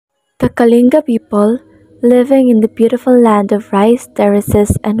The Kalinga people, living in the beautiful land of rice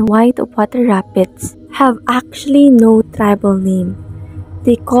terraces and white water rapids, have actually no tribal name.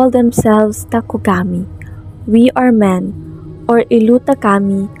 They call themselves Takugami, we are men, or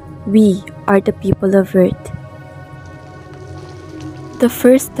Ilutakami, we are the people of earth. The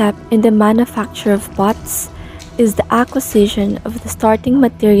first step in the manufacture of pots is the acquisition of the starting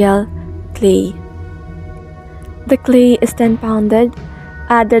material, clay. The clay is then pounded,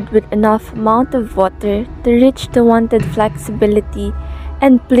 added with enough amount of water to reach the wanted flexibility,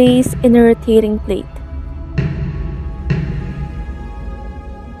 and placed in a rotating plate.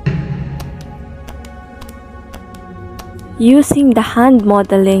 Using the hand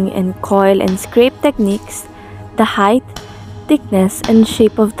modeling and coil and scrape techniques, the height, thickness, and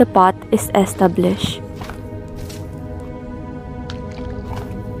shape of the pot is established.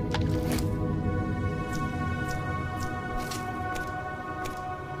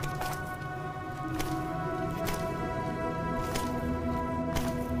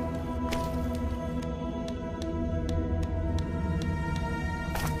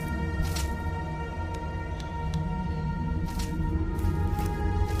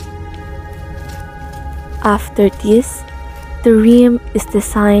 After this, the rim is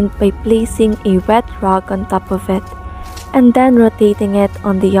designed by placing a wet rag on top of it and then rotating it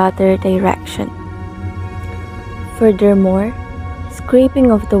on the other direction. Furthermore,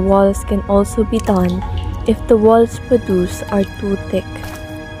 scraping of the walls can also be done if the walls produced are too thick.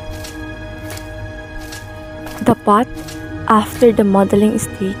 The pot, after the modeling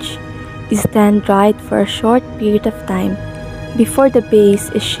stage, is then dried for a short period of time before the base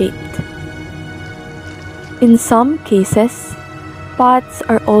is shaped. In some cases, pots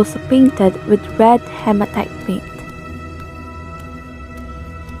are also painted with red hematite paint.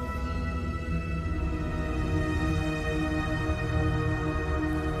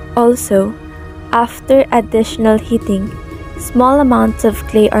 Also, after additional heating, small amounts of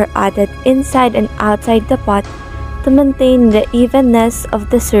clay are added inside and outside the pot to maintain the evenness of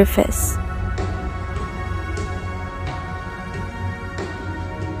the surface.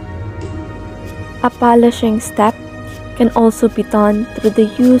 A polishing step can also be done through the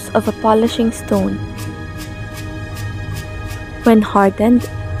use of a polishing stone. When hardened,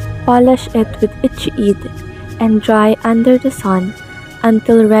 polish it with itch-ead and dry under the sun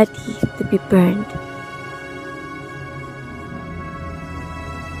until ready to be burned.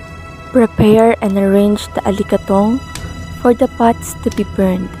 Prepare and arrange the alikatong for the pots to be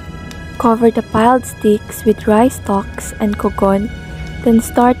burned. Cover the piled sticks with rice stalks and kogon, then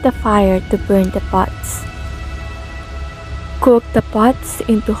start the fire to burn the pots. Cook the pots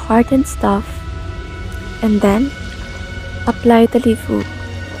into hardened stuff and then apply the lifu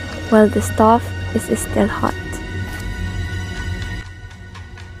while the stuff is still hot.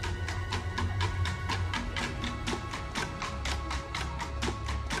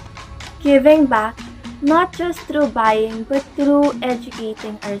 Giving back not just through buying but through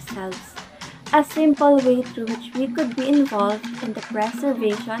educating ourselves. A simple way through which we could be involved in the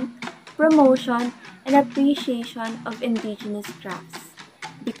preservation, promotion, and appreciation of indigenous crafts.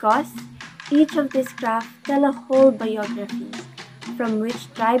 Because each of these crafts tell a whole biography, from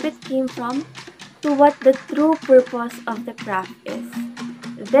which tribe it came from to what the true purpose of the craft is.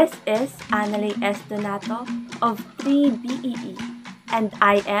 This is Annalie S. Donato of 3BEE, and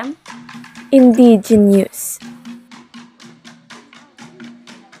I am Indigenous.